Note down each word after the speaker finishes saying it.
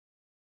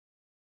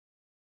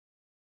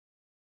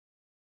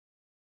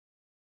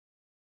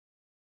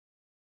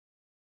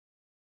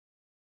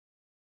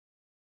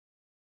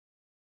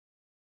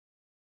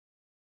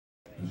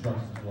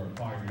instructions to our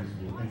fighters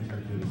will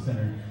enter to the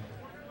center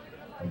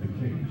of the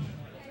cage.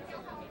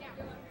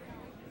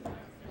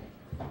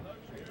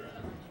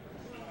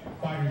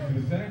 Fighters to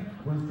the center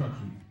for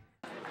instructions.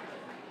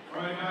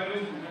 All right,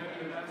 fighters,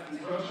 that's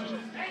instructions.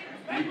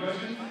 Any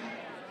questions?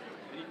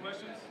 Any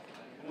questions?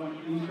 I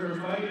want you to fair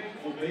fight.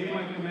 Obey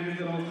my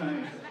commands at all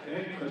times.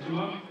 Okay? Touch them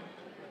up.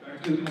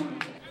 Back to the corner.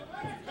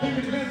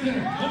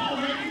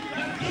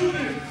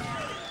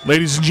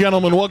 Ladies and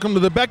gentlemen, welcome to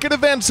the Beckett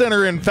Event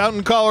Center in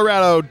Fountain,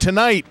 Colorado.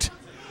 Tonight,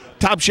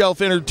 Top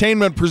Shelf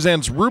Entertainment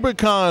presents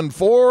Rubicon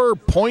for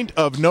Point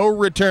of No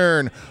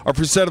Return. Our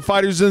first set of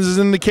fighters is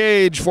in the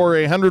cage for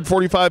a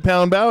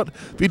 145-pound bout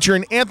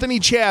featuring Anthony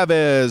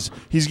Chavez.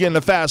 He's getting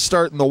a fast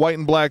start in the white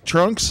and black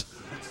trunks.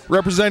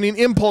 Representing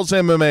Impulse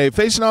MMA,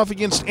 facing off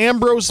against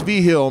Ambrose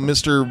Vigil.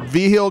 Mr.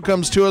 Vigil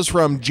comes to us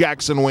from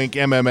Jackson Wink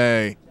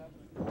MMA.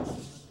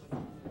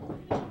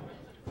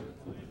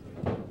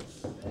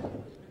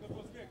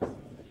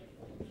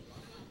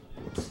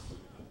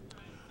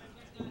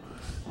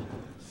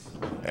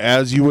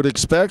 As you would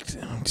expect, in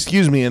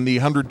the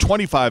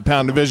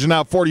 125-pound division,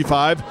 not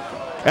 45.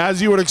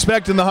 As you would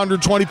expect in the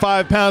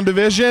 125-pound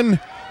division,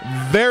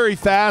 very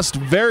fast,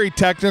 very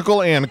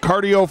technical, and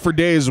cardio for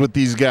days with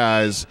these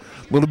guys.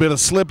 A little bit of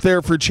slip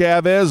there for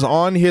Chavez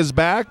on his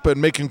back, but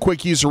making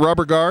quick use of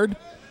rubber guard.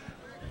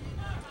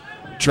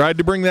 Tried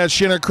to bring that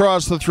shin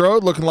across the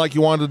throat, looking like he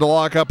wanted to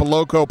lock up a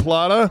Loco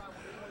Plata.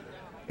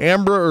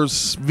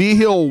 Ambrose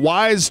Vigil,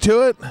 wise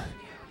to it,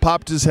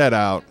 popped his head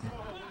out.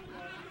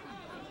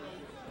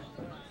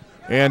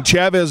 And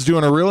Chavez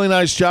doing a really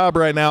nice job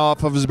right now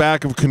off of his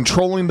back of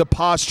controlling the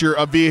posture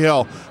of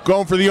Vigil.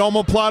 Going for the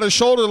omoplata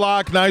shoulder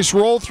lock. Nice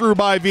roll through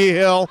by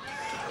Vigil.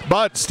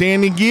 But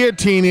standing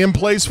guillotine in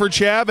place for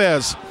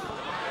Chavez.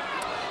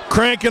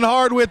 Cranking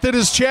hard with it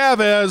is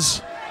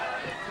Chavez.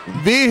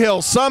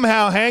 Vigil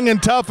somehow hanging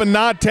tough and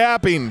not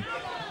tapping.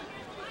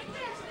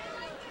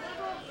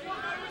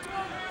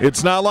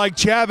 It's not like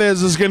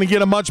Chavez is going to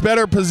get a much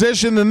better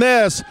position than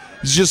this.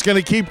 He's just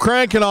going to keep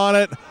cranking on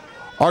it.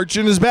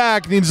 Arching his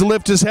back, needs to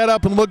lift his head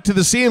up and look to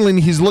the ceiling.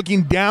 He's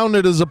looking down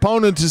at his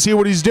opponent to see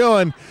what he's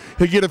doing.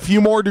 He'll get a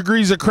few more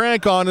degrees of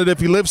crank on it if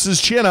he lifts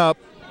his chin up.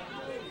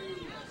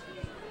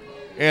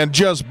 And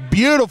just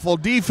beautiful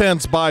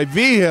defense by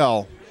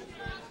Vigil.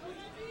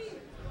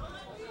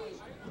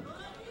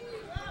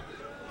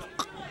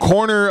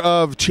 Corner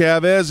of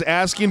Chavez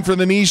asking for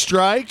the knee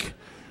strike.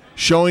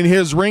 Showing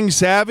his ring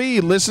savvy.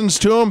 He listens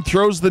to him,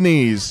 throws the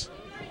knees.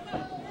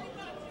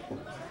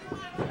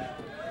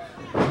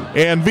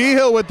 And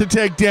Vigil with the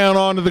takedown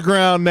onto the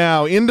ground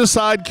now, into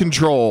side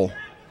control.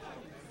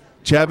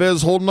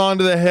 Chavez holding on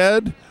to the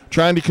head,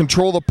 trying to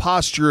control the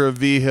posture of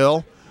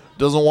Vigil.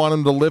 Doesn't want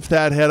him to lift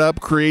that head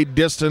up, create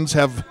distance,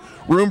 have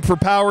room for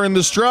power in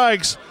the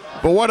strikes.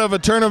 But what of a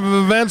turn of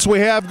events we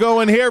have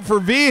going here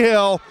for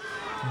Vigil.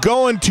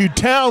 Going to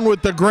town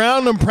with the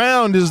ground and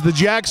pound is the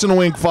Jackson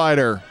Wink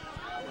fighter.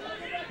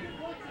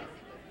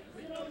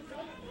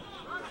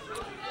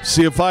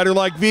 See a fighter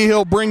like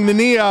Vigil bring the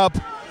knee up.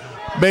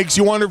 Makes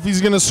you wonder if he's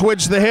going to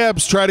switch the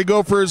hips, try to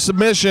go for a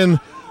submission.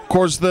 Of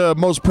course, the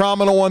most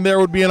prominent one there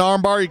would be an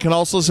armbar. You can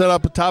also set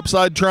up a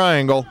topside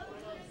triangle.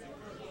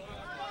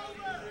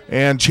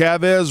 And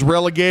Chavez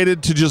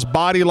relegated to just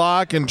body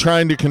lock and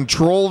trying to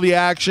control the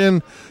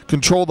action,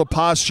 control the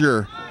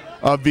posture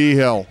of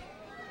Vigil.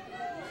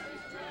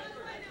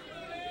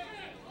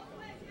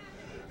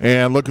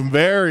 And looking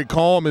very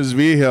calm is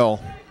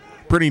Vigil.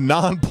 Pretty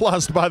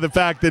nonplussed by the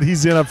fact that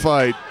he's in a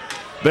fight.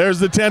 There's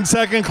the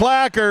 10-second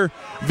clacker.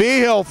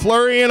 Vigil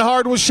flurrying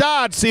hard with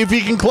shots. See if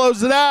he can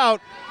close it out.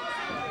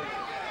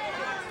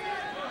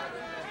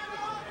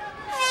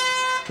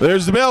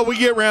 There's the bell. We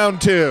get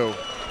round two.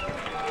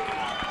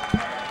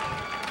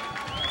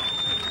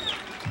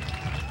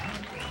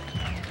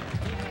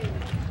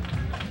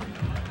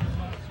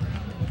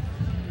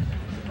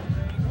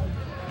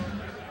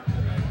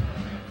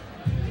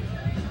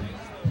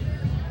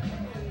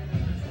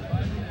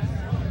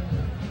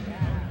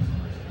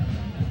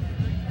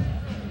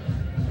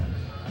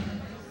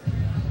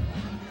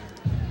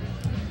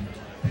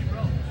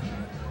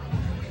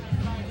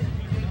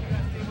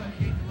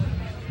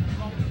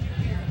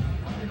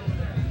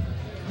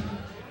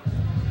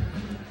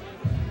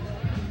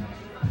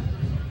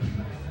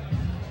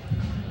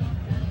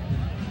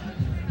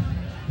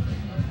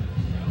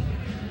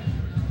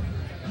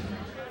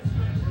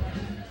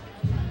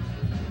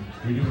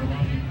 We do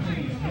allow you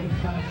please, no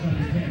flash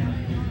on your camera,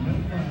 please, no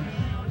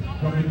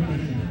flash. From the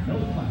commission, no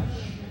flash.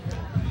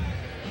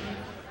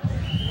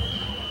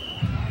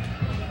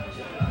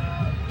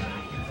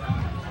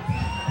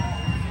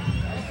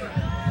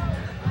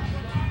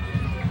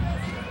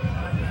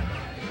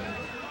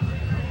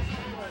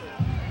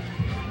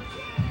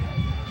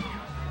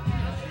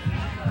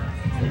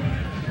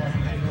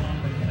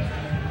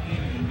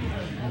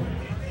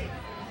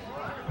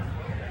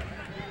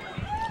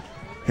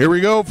 Here we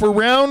go for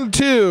round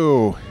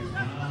two.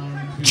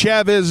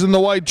 Chavez in the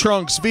white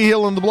trunks,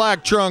 Vigil in the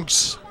black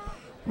trunks.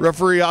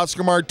 Referee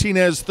Oscar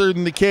Martinez third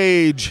in the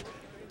cage.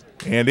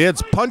 And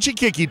it's punchy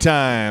kicky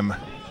time.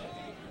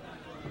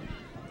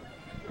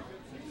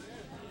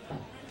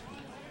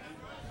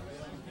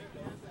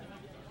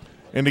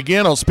 And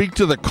again, I'll speak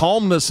to the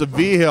calmness of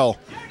Vigil,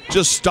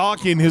 just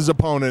stalking his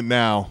opponent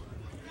now.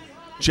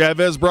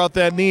 Chavez brought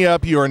that knee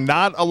up. You are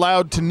not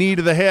allowed to knee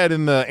to the head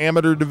in the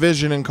amateur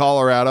division in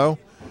Colorado.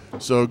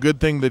 So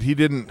good thing that he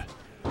didn't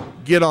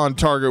get on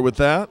target with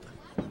that.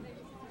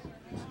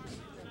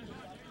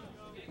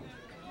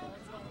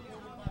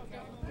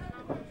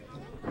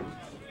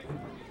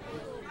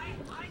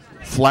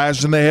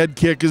 Flash in the head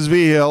kick is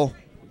Vigil.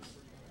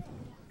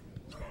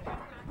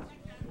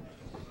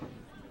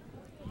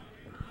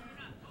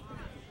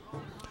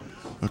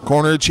 The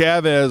corner of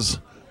Chavez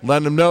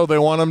letting him know they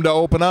want him to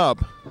open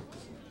up.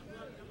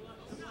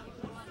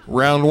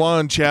 Round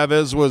one,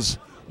 Chavez was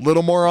a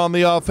little more on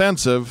the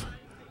offensive.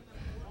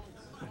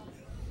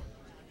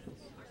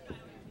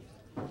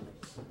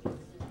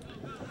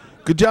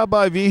 Good job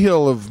by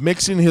Vigil of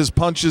mixing his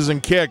punches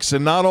and kicks,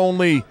 and not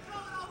only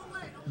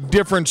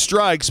different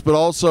strikes, but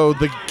also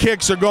the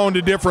kicks are going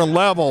to different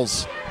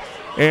levels.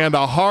 And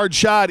a hard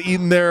shot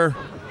eaten there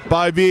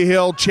by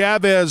Vigil.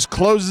 Chavez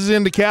closes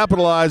in to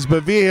capitalize,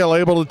 but Vigil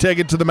able to take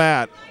it to the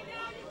mat.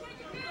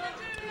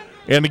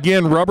 And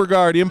again, rubber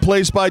guard in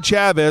place by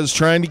Chavez,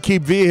 trying to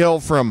keep Vigil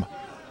from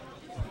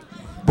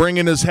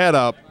bringing his head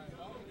up.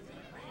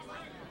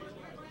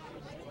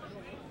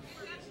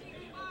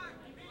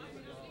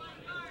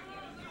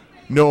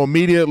 No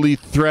immediately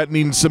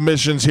threatening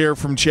submissions here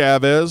from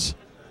Chavez.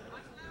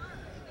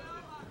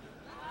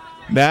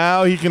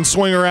 Now he can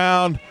swing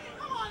around.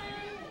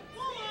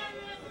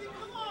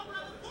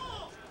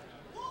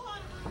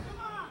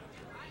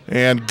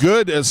 And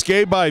good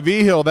escape by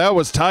Vigil. That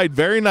was tight.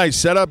 Very nice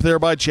setup there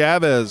by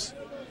Chavez.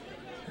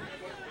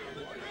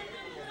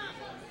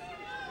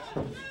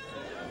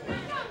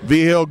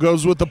 Vigil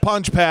goes with the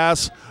punch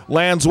pass.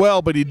 Lands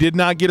well, but he did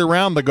not get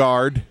around the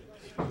guard.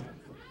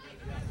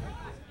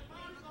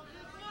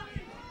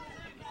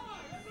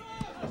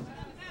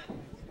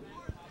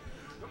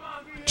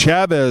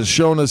 Chavez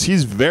showing us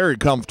he's very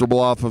comfortable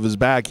off of his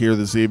back here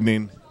this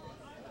evening.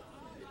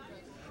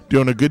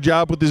 Doing a good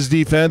job with his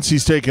defense.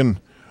 He's taken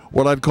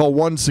what I'd call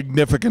one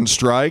significant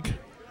strike.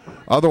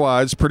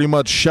 Otherwise, pretty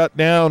much shut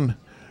down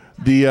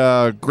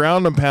the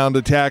ground and pound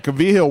attack of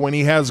Vigil when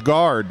he has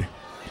guard.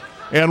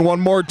 And one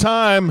more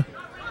time,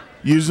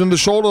 using the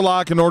shoulder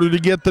lock in order to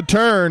get the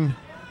turn.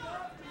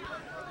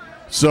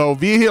 So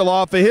Vigil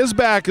off of his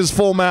back is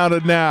full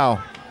mounted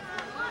now.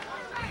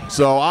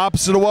 So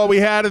opposite of what we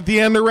had at the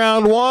end of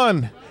round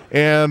one.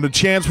 And a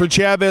chance for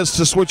Chavez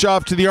to switch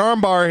off to the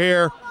armbar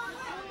here.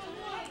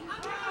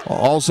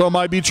 Also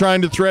might be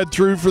trying to thread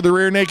through for the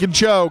rear naked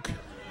choke.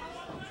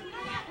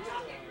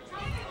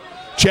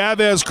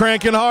 Chavez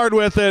cranking hard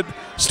with it.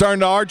 Starting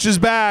to arch his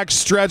back,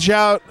 stretch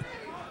out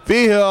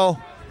Vigil.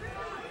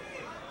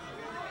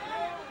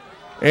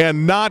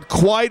 And not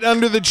quite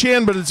under the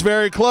chin, but it's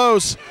very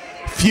close.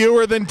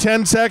 Fewer than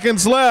 10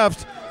 seconds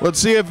left. Let's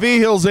see if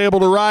Vigil's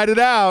able to ride it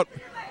out.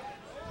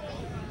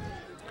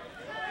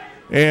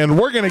 And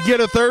we're going to get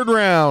a third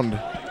round.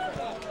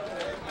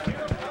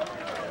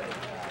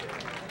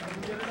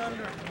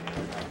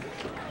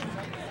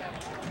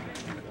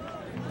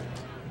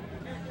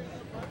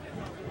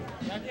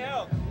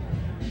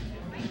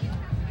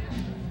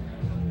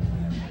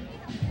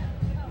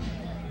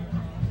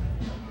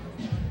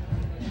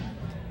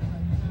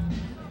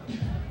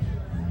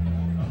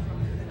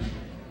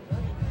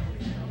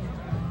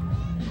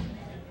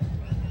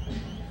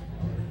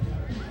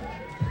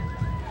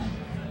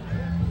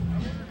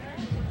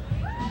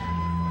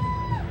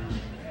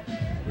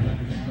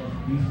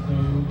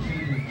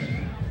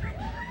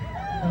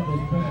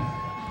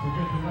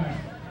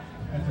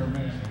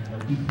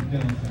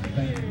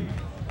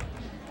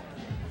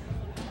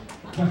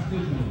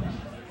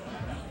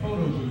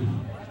 Photo booth.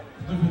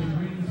 Look at the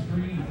green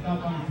screen and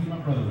stop by and see my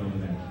brother over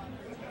there.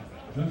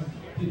 Just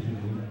digital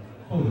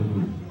photo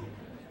booth.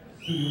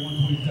 Studio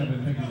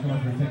 127, thank you so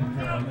much for taking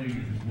care of our ladies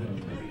as well.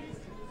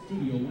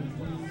 Studio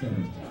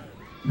 127.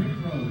 Print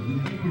Rose and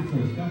Paper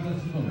Source. God bless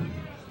you both.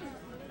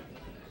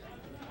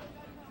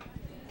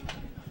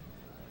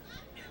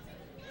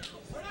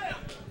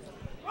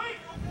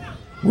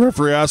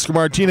 Referee Oscar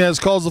Martinez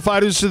calls the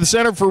fighters to the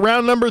center for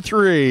round number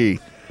 3.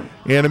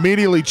 And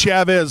immediately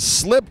Chavez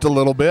slipped a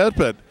little bit,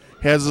 but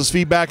has his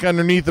feet back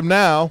underneath him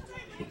now.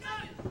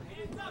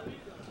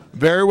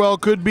 Very well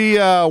could be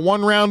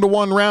 1 round to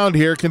 1 round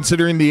here,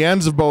 considering the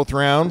ends of both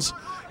rounds.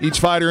 Each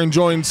fighter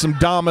enjoying some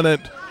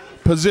dominant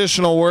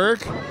positional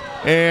work.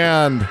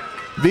 And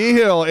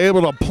Vigil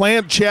able to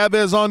plant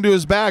Chavez onto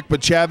his back,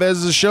 but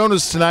Chavez has shown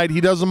us tonight he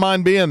doesn't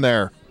mind being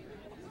there.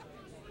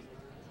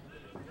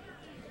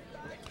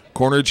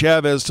 Corner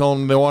Chavez told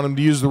him they want him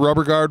to use the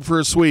rubber guard for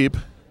a sweep.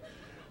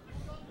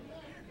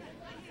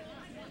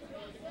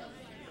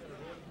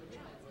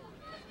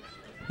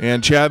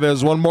 And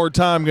Chavez one more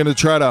time going to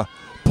try to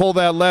pull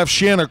that left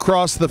shin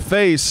across the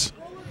face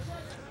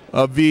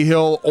of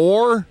Vigil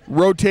or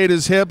rotate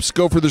his hips,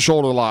 go for the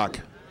shoulder lock.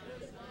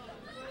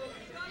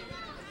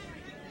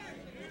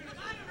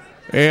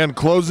 And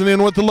closing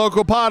in with the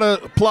loco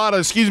plata,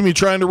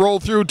 trying to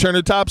roll through, turn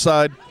it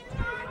topside.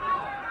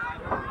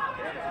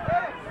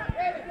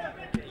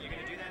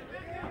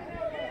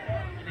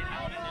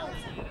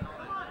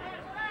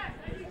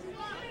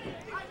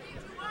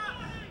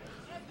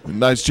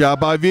 Nice job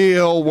by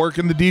Vigil,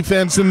 working the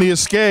defense in the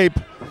escape.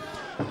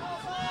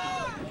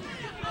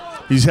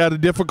 He's had a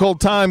difficult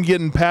time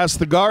getting past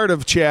the guard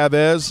of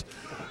Chavez.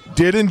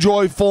 Did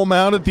enjoy full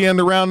mount at the end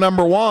of round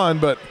number 1,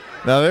 but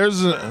now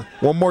there's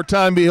one more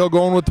time Vigil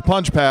going with the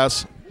punch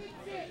pass.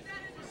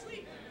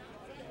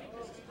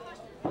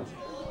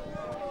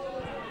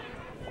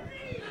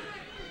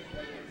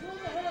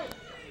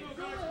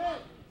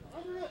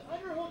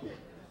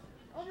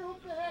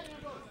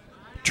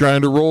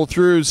 Trying to roll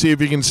through, see if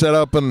he can set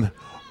up an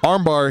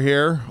armbar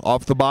here.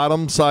 Off the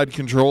bottom, side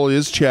control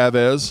is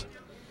Chavez.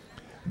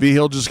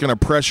 Vigil just going to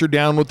pressure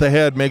down with the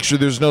head, make sure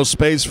there's no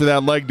space for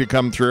that leg to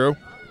come through.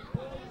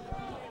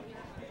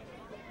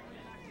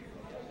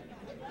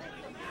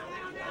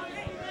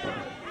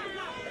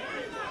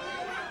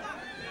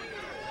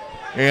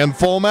 And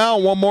full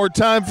mount one more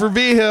time for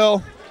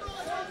Vigil.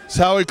 That's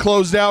how he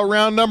closed out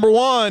round number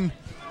 1.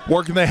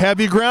 Working the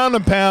heavy ground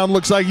and pound.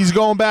 Looks like he's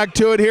going back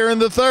to it here in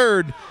the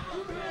 3rd.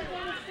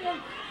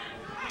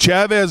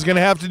 Chavez is going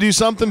to have to do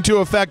something to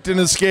effect an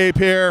escape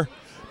here.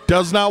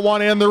 Does not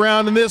want to end the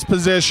round in this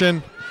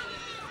position.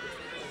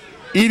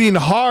 Eating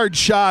hard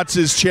shots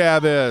is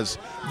Chavez.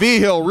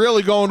 Vigil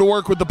really going to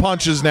work with the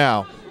punches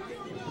now.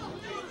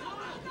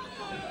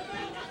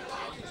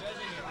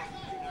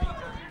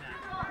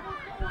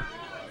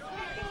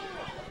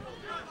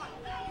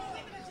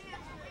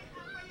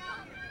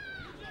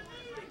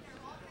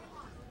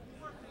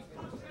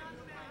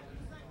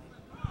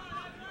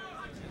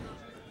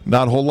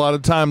 Not a whole lot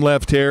of time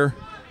left here.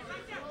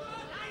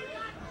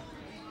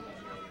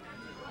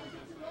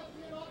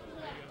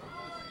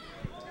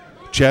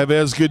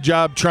 Chavez, good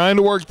job trying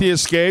to work the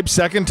escape.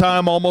 Second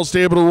time, almost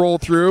able to roll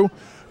through.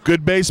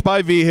 Good base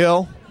by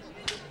Vigil.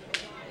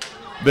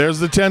 There's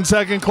the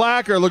 10-second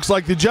clacker. Looks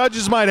like the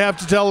judges might have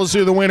to tell us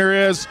who the winner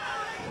is.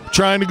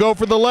 Trying to go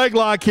for the leg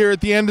lock here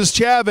at the end is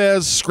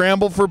Chavez.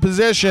 Scramble for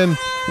position.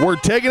 We're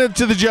taking it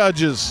to the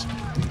judges.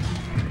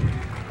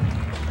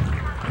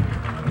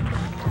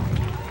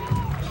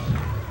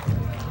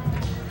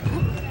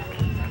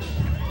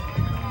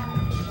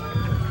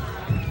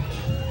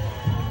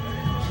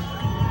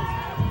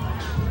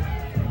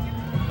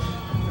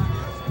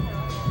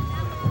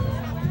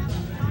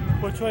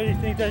 Which way do you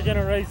think they're going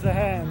to raise the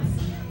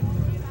hands?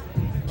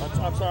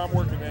 I'm sorry, I'm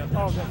working, man.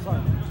 Oh, that's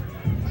fine.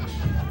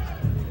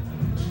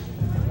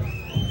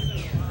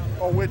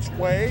 Oh, which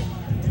way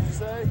did you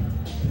say?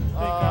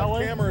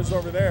 Camera's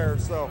over there,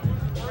 so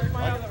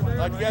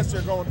I guess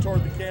they're going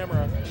toward the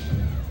camera.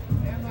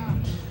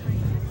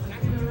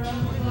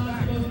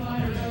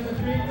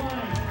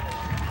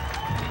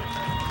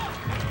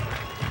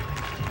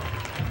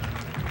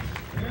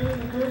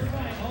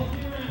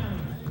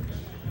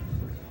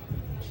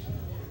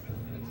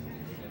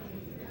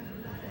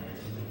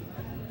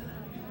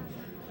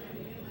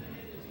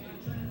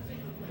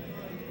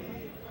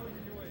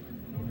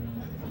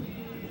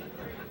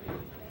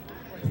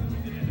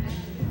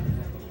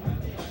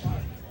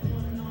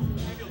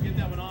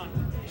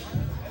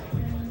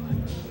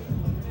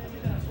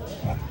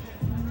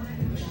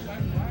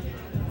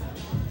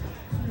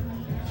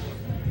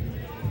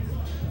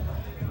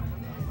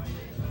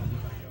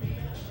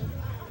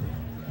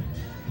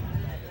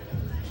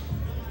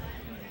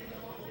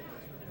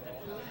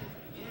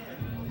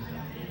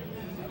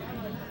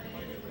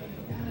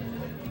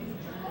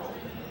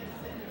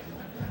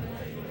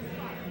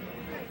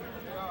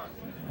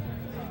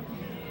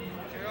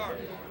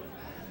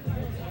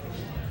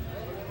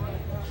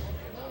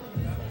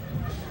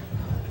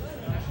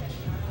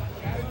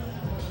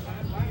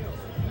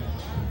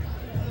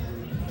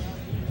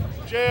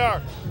 JR.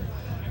 Are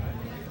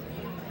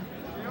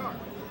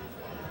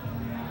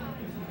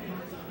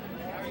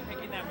you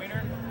picking that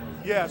winner?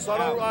 Yeah, so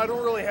I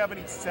don't really have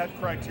any set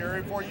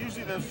criteria for it.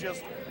 Usually there's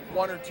just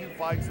 1 or 2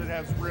 fights that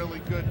has really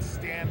good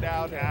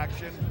standout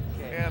action.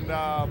 Okay. And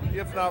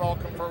if not, I'll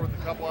confer with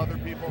a couple other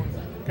people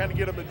and kind of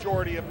get a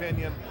majority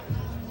opinion.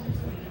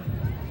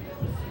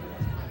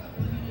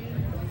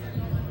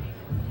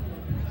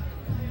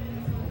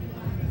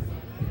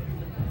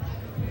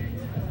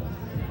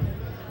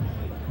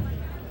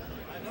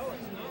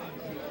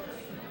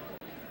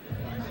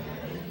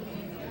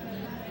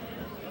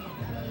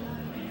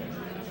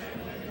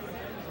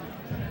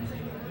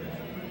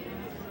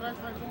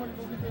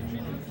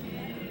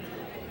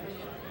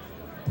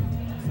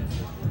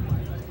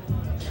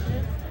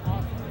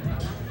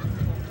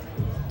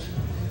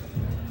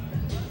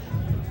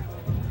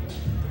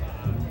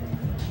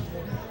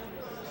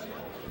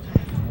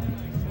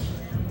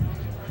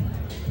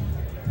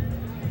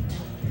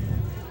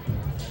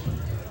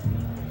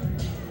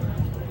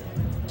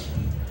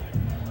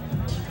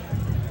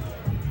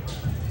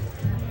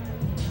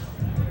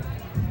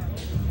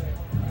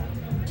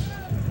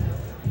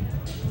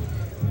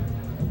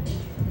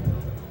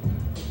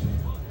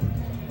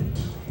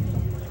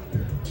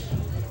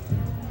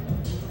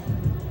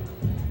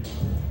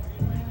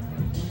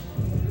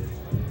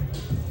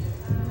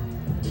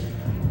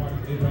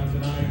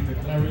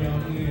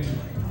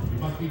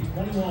 Must be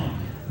 21.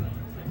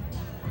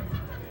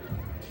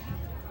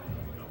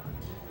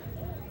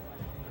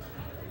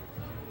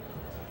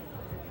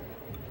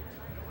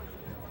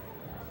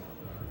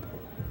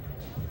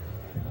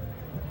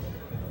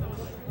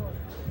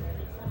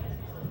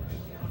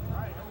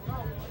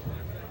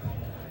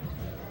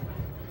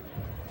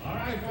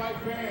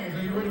 right, fans,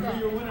 are you ready for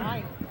your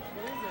winner?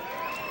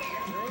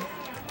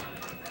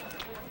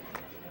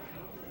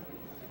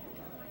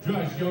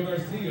 Judge Joe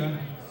Garcia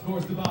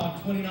scores the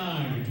bout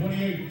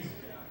 29-28.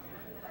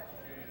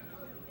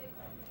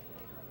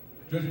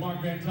 Judge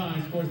Mark Van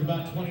Tine scores the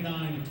bout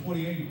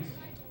 29-28.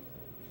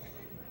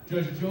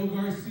 Judge Joe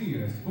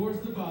Garcia scores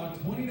the bout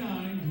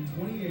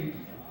 29-28.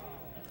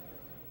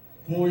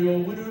 For your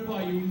winner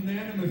by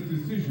unanimous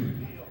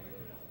decision,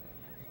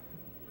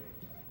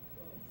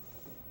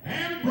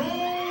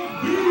 Ambrose.